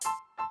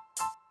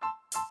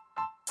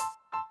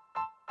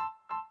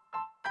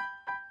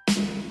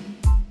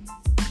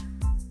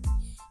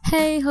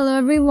Hello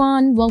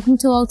everyone. Welcome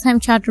to All Time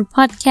Chatter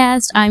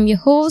Podcast. I'm your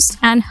host,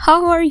 and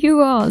how are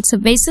you all? So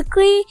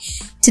basically,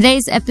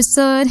 today's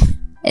episode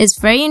is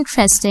very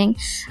interesting.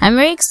 I'm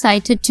very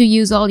excited to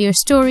use all your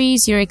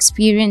stories, your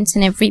experience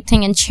and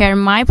everything and share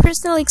my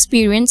personal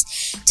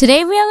experience.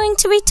 Today we are going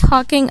to be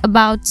talking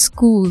about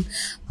school.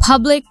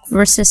 Public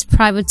versus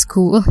private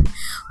school.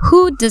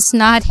 Who does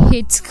not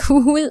hate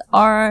school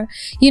or,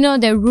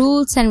 their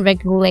rules and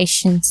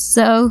regulations?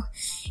 So,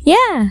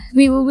 yeah,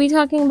 we will be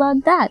talking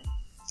about that.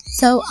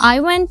 So I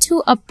went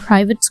to a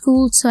private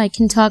school, so I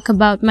can talk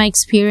about my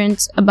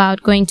experience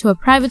about going to a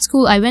private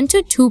school. I went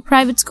to 2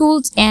 private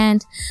schools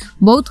and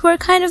both were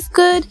kind of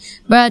good,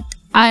 but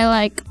I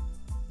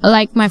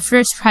like my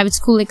first private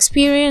school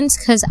experience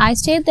because I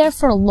stayed there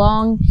for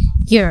long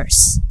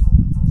years.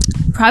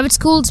 Private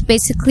schools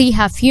basically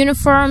have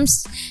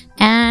uniforms,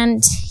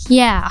 and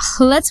yeah,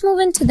 let's move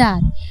into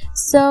that.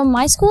 So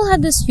my school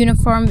had this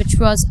uniform which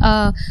was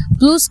a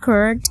blue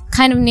skirt,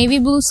 kind of navy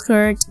blue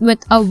skirt with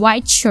a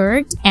white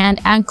shirt and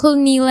ankle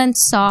knee-length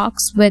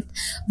socks with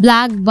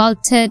black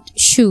belted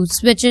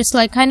shoes, which is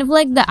kind of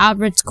like the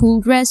average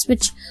school dress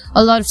which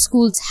a lot of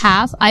schools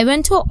have. I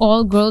went to an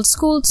all-girls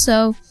school,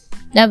 so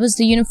that was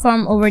the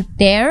uniform over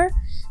there.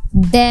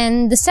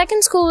 Then the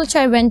second school which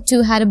I went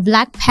to had a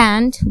black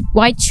pant,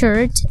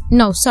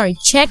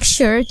 check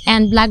shirt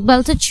and black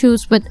belted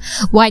shoes with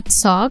white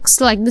socks.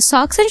 The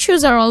socks and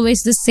shoes are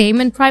always the same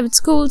in private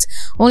schools,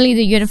 only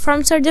the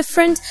uniforms are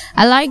different.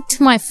 I liked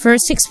my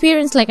first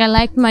experience, I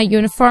liked my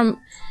uniform,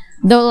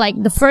 though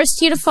the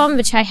first uniform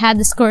which I had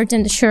the skirt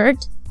and the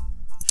shirt.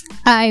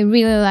 I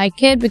really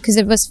like it because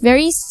it was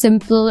very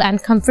simple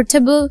and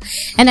comfortable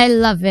and I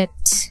love it.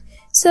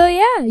 So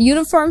yeah,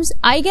 uniforms.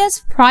 I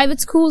guess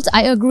private schools,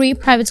 I agree,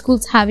 private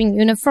schools having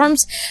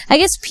uniforms. I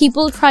guess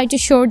people try to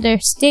show their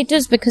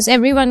status because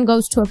everyone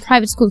goes to a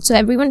private school. So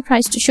everyone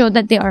tries to show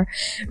that they are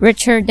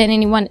richer than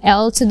anyone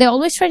else. So they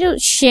always try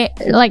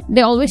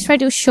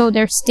to show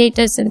their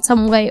status in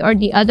some way or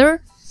the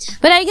other.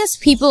 But I guess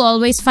people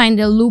always find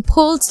the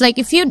loopholes.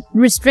 If you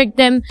restrict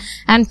them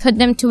and put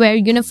them to wear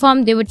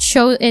uniform, they would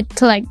show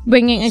it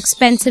bringing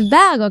expensive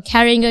bag or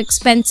carrying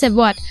expensive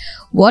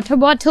water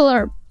bottle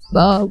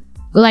or,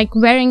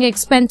 wearing an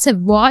expensive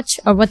watch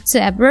or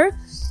whatsoever.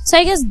 So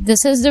I guess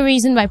this is the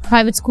reason why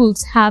private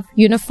schools have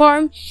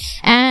uniform,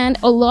 and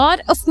a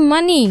lot of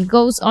money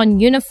goes on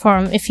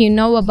uniform. If you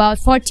know, about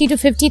 40 to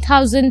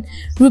 50,000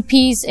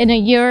 rupees in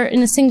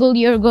a single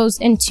year goes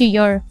into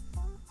your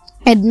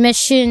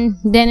admission,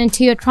 then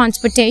into your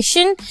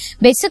transportation.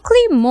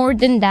 Basically more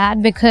than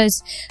that,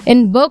 because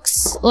in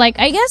books,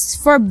 I guess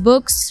for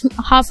books,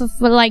 half of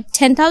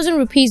 10,000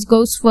 rupees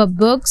goes for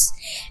books,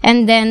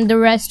 and then the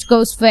rest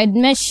goes for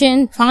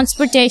admission,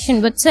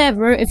 transportation,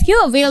 whatsoever. If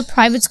you avail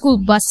private school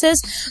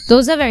buses,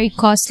 those are very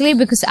costly,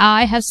 because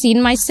I have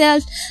seen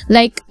myself,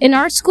 in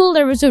our school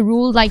there was a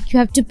rule, you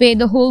have to pay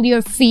the whole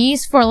year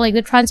fees for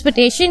the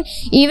transportation,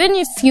 even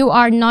if you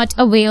are not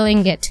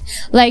availing it.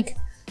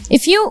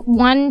 If you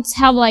once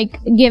have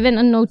given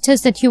a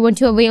notice that you want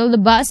to avail the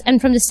bus, and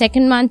from the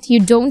second month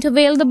you don't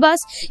avail the bus,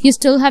 you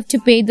still have to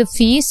pay the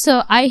fees.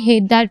 So I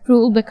hate that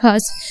rule,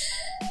 because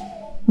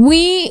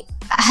we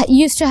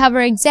used to have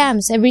our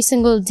exams every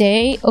single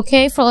day,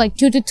 okay, for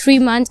 2 to 3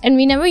 months, and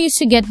we never used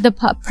to get the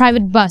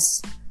private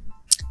bus.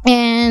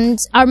 And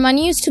our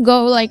money used to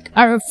go,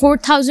 our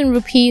 4,000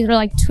 rupees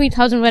or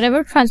 3,000,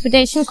 whatever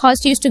transportation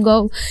cost used to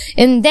go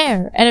in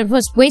there, and it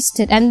was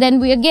wasted. And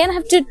then we again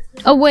have to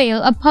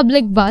avail a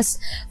public bus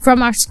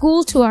from our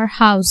school to our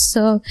house.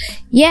 So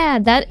yeah,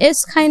 that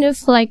is kind of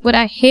what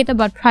I hate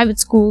about private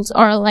schools,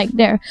 or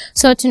their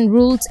certain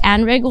rules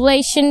and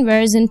regulation.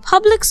 Whereas in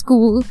public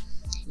school,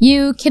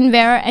 you can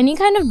wear any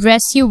kind of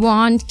dress you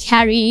want,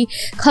 carry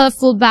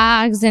colorful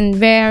bags,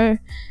 and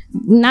wear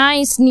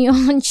nice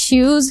neon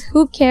shoes.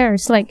 Who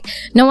cares?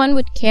 No one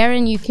would care,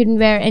 and you can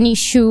wear any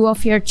shoe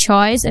of your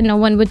choice and no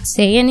one would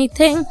say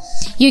anything.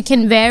 You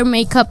can wear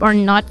makeup or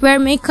not wear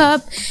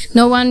makeup.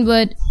 No one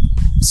would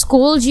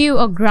scold you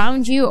or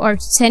ground you or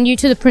send you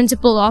to the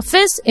principal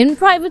office. In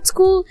private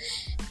school,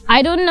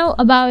 I don't know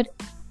about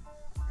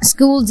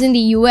schools in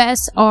the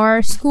US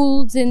or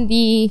schools in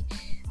the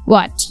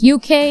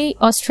UK,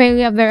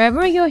 Australia,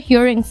 wherever you're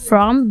hearing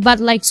from, but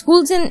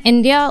schools in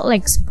India,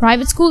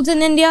 private schools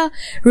in India,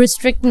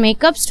 restrict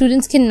makeup.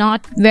 Students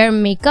cannot wear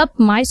makeup.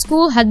 My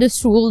school had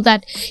this rule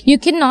that you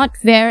cannot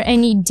wear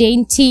any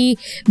dainty,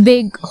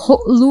 big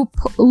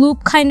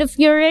loop kind of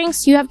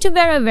earrings. You have to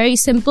wear a very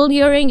simple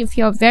earring. If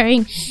you're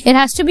wearing, it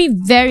has to be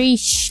very,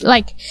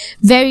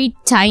 very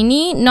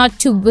tiny, not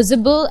too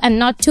visible and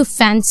not too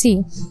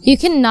fancy. You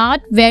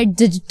cannot wear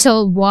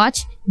digital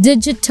watch.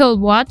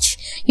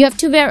 You have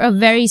to wear a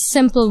very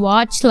simple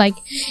watch.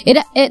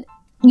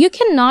 You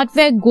cannot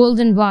wear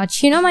golden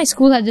watch. My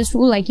school had this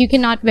rule, you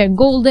cannot wear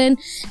golden,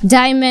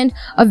 diamond,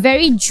 a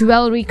very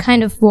jewelry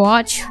kind of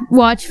watch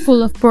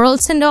full of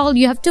pearls and all.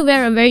 You have to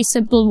wear a very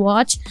simple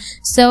watch.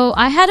 So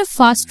I had a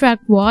fast track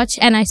watch,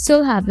 and I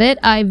still have it.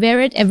 I wear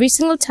it every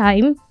single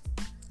time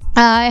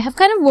I have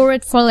kind of wore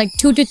it for like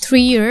 2 to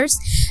 3 years,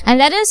 and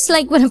that is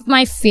like one of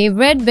my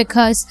favorite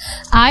because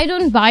I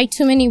don't buy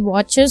too many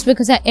watches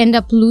because I end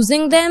up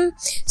losing them.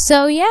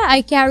 So yeah,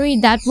 I carry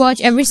that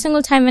watch every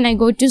single time when I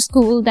go to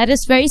school. That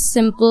is very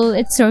simple.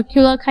 It's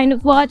circular kind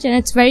of watch, and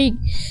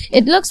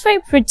it looks very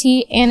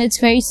pretty, and it's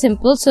very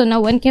simple, so no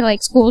one can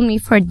like scold me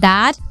for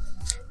that.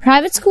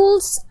 Private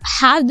schools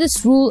have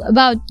this rule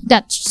about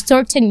that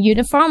certain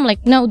uniform,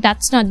 like, no,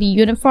 that's not the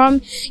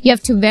uniform. You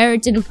have to wear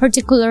it in a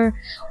particular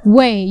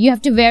way. You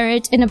have to wear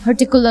it in a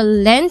particular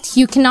length.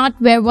 You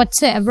cannot wear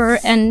whatsoever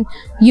and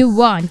you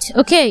want.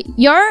 Okay,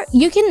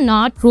 you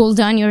cannot roll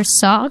down your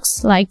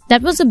socks. Like,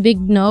 that was a big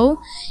no.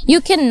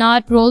 You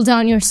cannot roll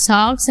down your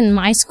socks in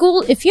my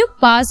school. If you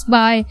pass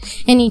by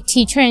any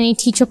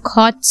teacher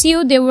caught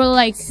you,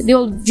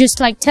 they'll just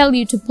like tell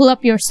you to pull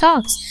up your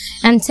socks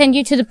and send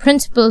you to the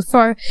principal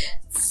for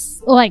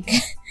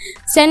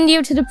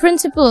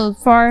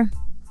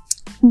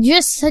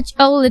just such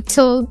a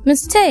little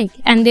mistake,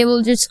 and they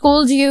will just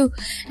scold you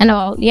and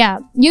all. Yeah,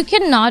 you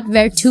cannot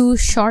wear too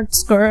short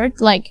skirt.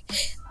 Like,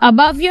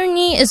 above your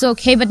knee is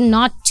okay, but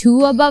not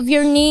too above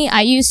your knee.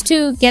 I used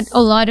to get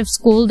a lot of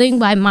scolding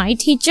by my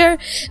teacher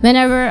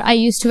whenever I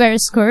used to wear a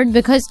skirt,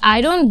 because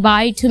I don't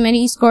buy too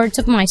many skirts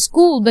at my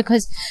school,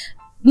 because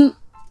kind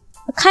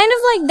of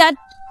like that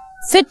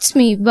fits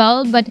me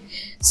well, but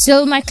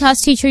still my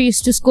class teacher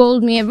used to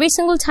scold me every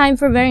single time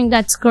for wearing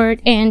that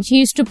skirt, and she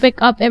used to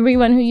pick up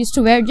everyone who used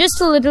to wear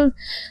just a little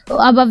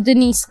above the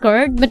knee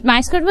skirt. But my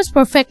skirt was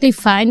perfectly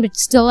fine, but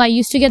still I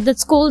used to get that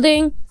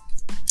scolding.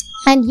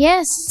 And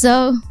yes,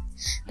 so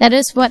that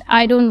is what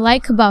I don't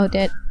like about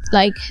it.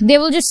 Like, they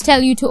will just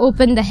tell you to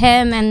open the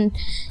hem and,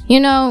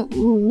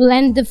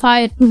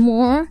 lengthify it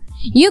more.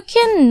 You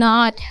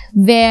cannot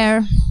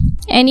wear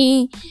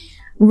any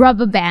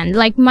rubber band.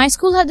 Like, my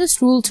school had this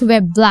rule to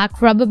wear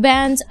black rubber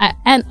bands,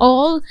 and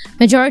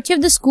majority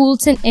of the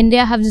schools in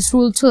India have this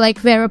rule to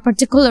like wear a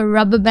particular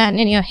rubber band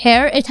in your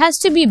hair. It has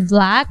to be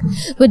black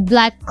with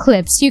black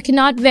clips. You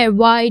cannot wear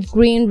white,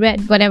 green,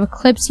 red, whatever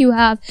clips you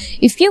have.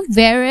 If you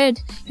wear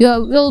it, you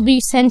will be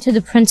sent to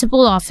the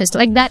principal office.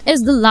 Like, that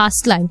is the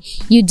last line.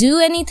 You do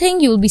anything,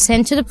 you will be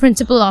sent to the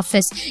principal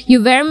office.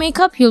 You wear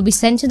makeup, you'll be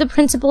sent to the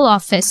principal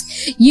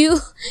office.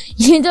 You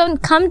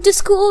don't come to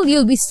school,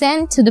 you'll be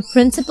sent to the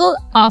principal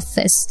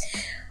office.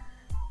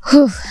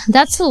 Whew,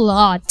 that's a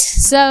lot.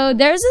 So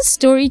there's a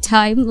story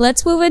time.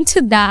 Let's move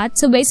into that.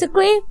 So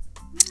basically,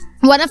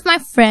 one of my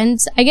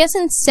friends, I guess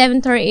in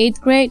 7th or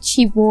 8th grade,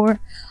 she wore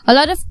a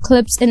lot of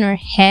clips in her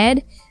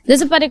head.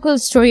 There's a particular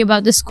story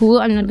about the school.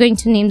 I'm not going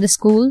to name the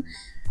school,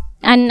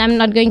 and I'm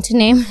not going to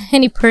name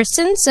any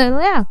person. So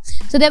yeah,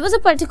 so there was a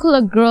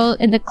particular girl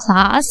in the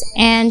class,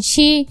 and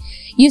she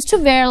used to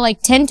wear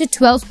like 10 to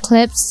 12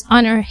 clips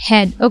on her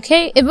head.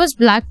 Okay, it was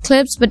black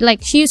clips, but like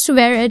she used to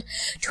wear it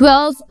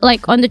 12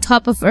 like on the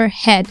top of her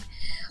head.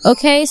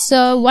 Okay,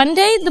 so one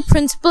day the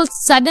principal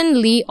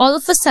suddenly, all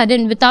of a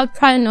sudden, without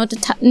prior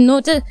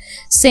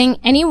noticing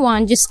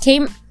anyone, just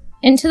came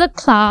into the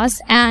class,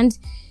 and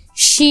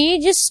she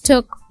just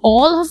took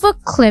all of her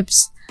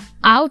clips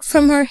out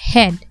from her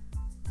head,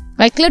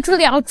 like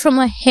literally out from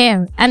her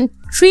hair, and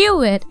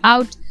threw it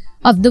out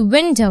of the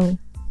window.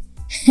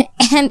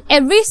 And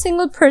every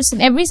single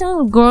person, every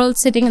single girl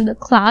sitting in the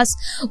class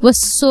was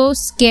so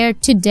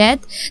scared to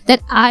death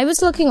that I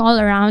was looking all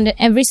around, and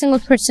every single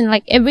person,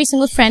 like every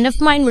single friend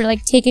of mine, were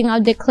like taking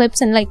out their clips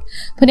and like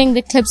putting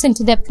the clips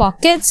into their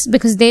pockets,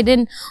 because they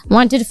didn't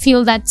want to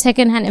feel that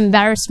secondhand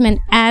embarrassment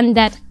and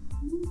that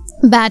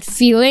bad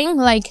feeling.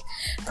 Like,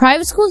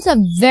 private schools are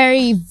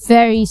very,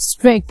 very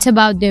strict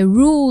about their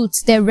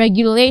rules, their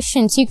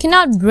regulations. You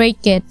cannot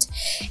break it.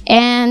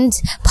 And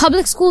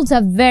public schools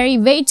are very,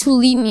 way too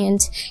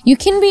lenient. You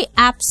can be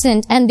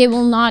absent and they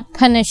will not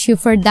punish you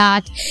for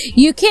that.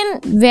 You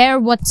can wear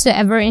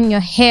whatsoever in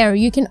your hair.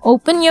 You can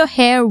open your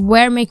hair,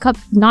 wear makeup,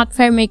 not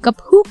wear makeup.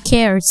 Who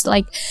cares?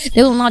 Like,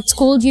 they will not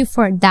scold you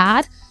for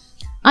that.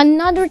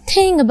 Another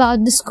thing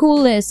about the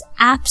school is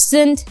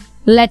absent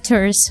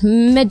letters.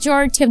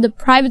 Majority of the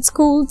private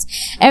schools,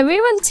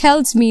 everyone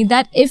tells me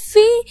that if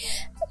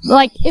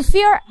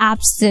we are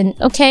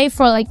absent, okay,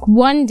 for like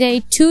 1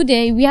 day, 2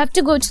 days, we have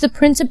to go to the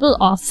principal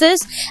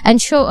office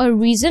and show a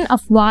reason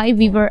of why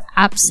we were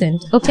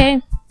absent,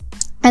 okay?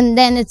 And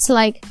then it's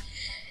like,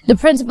 the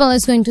principal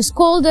is going to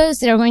scold us,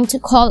 they're going to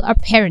call our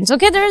parents.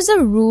 Okay, there is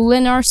a rule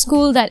in our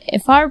school that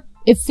if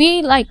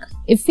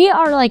we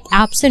are like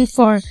absent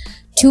for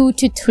 2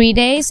 to 3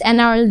 days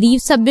and our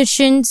leave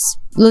submissions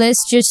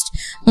list just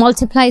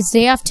multiplies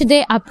day after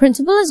day, our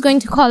principal is going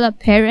to call our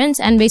parents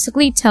and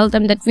basically tell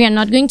them that we are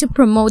not going to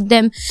promote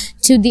them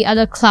to the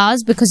other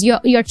class because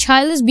your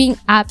child is being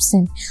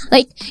absent.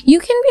 Like, you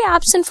can be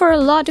absent for a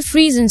lot of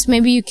reasons.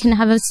 Maybe you can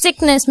have a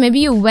sickness, maybe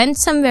you went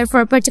somewhere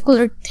for a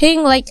particular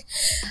thing, like,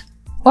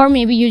 or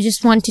maybe you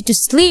just wanted to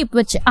sleep,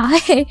 which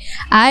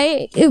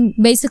I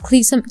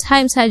basically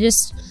sometimes I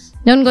just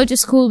don't go to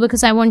school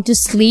because I want to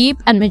sleep,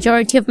 and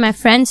majority of my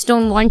friends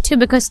don't want to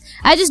because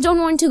I just don't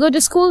want to go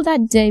to school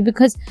that day,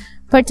 because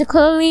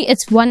particularly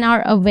it's 1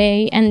 hour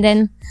away, and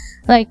then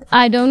like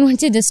I don't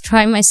want to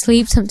destroy my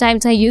sleep.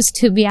 Sometimes I used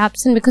to be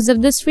absent because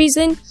of this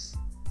reason.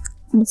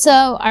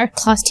 So our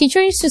class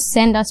teacher used to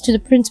send us to the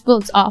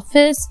principal's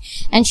office,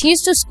 and she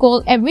used to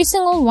scold every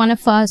single one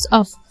of us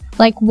of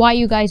like why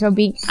you guys are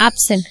being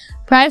absent.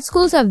 Private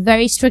schools are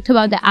very strict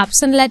about the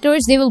absent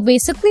letters. They will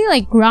basically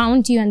like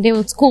ground you, and they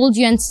will scold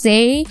you and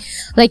say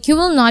like you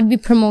will not be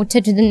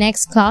promoted to the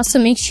next class, so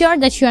make sure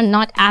that you are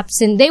not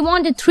absent. They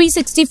want a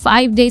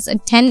 365 days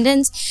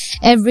attendance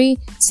every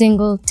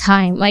single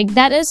time. Like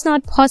that is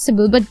not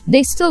possible, but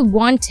they still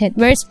want it.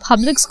 Whereas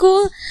public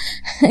school,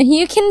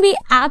 you can be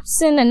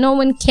absent and no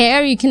one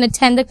cares. You can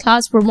attend the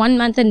class for 1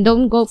 month and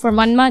don't go for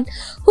 1 month.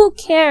 Who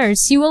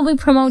cares? You will be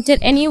promoted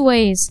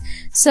anyways.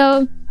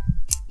 So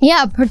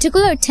yeah,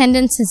 particular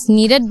attendance is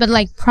needed, but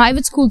like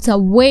private schools are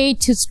way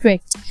too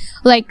strict.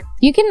 Like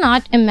you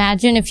cannot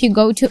imagine if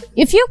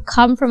you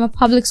come from a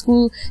public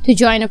school to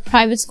join a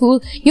private school,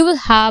 you will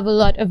have a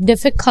lot of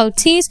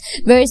difficulties.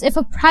 Whereas if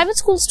a private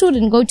school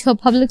student go to a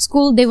public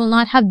school, they will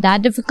not have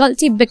that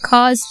difficulty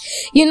because,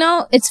 you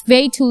know, it's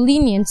way too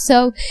lenient.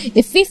 So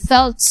if we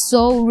felt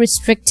so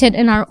restricted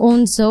in our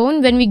own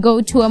zone, when we go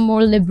to a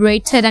more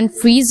liberated and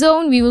free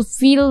zone, we will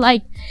feel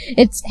like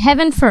it's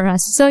heaven for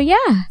us. So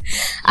yeah,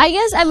 I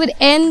guess I would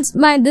end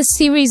this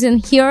series in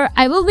here.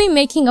 I will be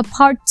making a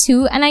part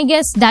 2, and I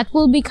guess that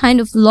will be kind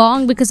of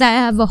long because I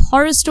have a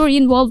horror story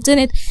involved in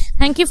it.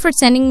 Thank you for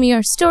sending me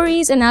your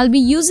stories, and I'll be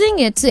using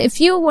it. So if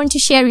you want to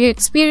share your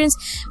experience,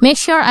 make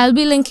sure I'll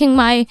be linking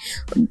my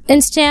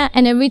Insta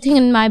and everything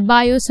in my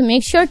bio. So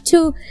make sure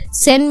to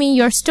send me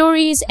your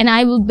stories, and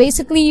I will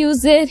basically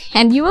use it,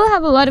 and you will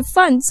have a lot of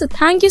fun. So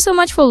thank you so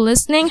much for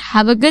listening.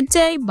 Have a good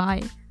day.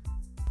 Bye.